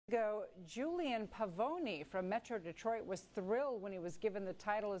Julian Pavone from Metro Detroit was thrilled when he was given the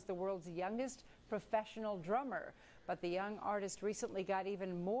title as the world's youngest professional drummer. But the young artist recently got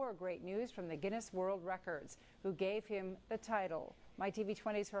even more great news from the Guinness World Records, who gave him the title. My TV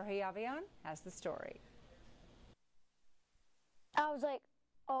 20's Ralphe Armstrong has the story. I was like,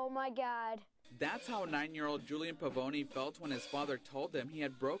 oh my God. That's how 9-year-old Julian Pavone felt when his father told him he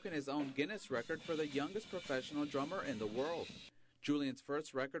had broken his own Guinness record for the youngest professional drummer in the world. Julian's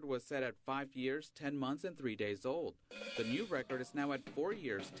first record was set at 5 years, 10 months, and 3 days old. The new record is now at 4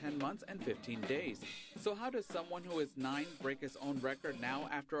 years, 10 months, and 15 days. So how does someone who is 9 break his own record now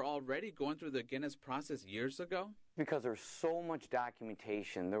after already going through the Guinness process years ago? Because there's so much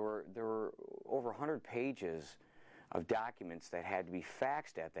documentation. There were over 100 pages of documents that had to be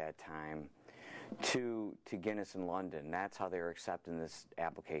faxed at that time to Guinness in London. That's how they were accepting this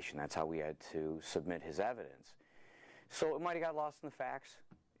application. That's how we had to submit his evidence. So it might have got lost in the fax,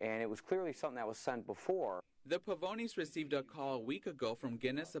 and it was clearly something that was sent before. The Pavones received a call a week ago from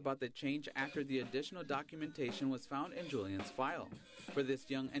Guinness about the change after the additional documentation was found in Julian's file. For this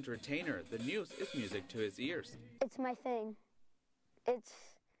young entertainer, the news is music to his ears. It's my thing. It's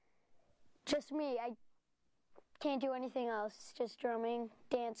just me. I can't do anything else. It's just drumming,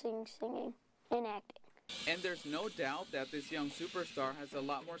 dancing, singing, and acting. And there's no doubt that this young superstar has a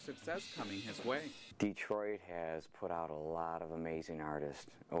lot more success coming his way. Detroit has put out a lot of amazing artists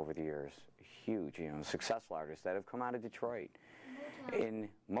over the years. Huge, successful artists that have come out of Detroit. In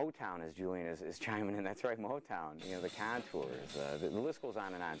Motown, as Julian is chiming in, that's right, Motown. The Contours, the list goes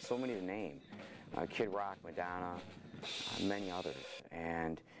on and on. So many to name. Kid Rock, Madonna, many others.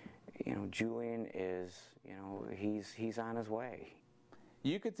 And, Julian is, he's on his way.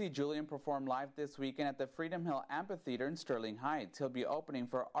 You could see Julian perform live this weekend at the Freedom Hill Amphitheater in Sterling Heights. He'll be opening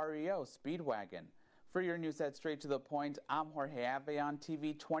for REO Speedwagon. For your news at Straight to the Point, I'm Ralphe Armstrong,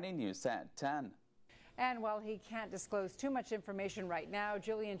 TV 20 News at 10. And while he can't disclose too much information right now,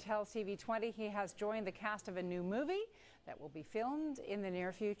 Julian tells TV 20 he has joined the cast of a new movie that will be filmed in the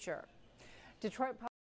near future. Detroit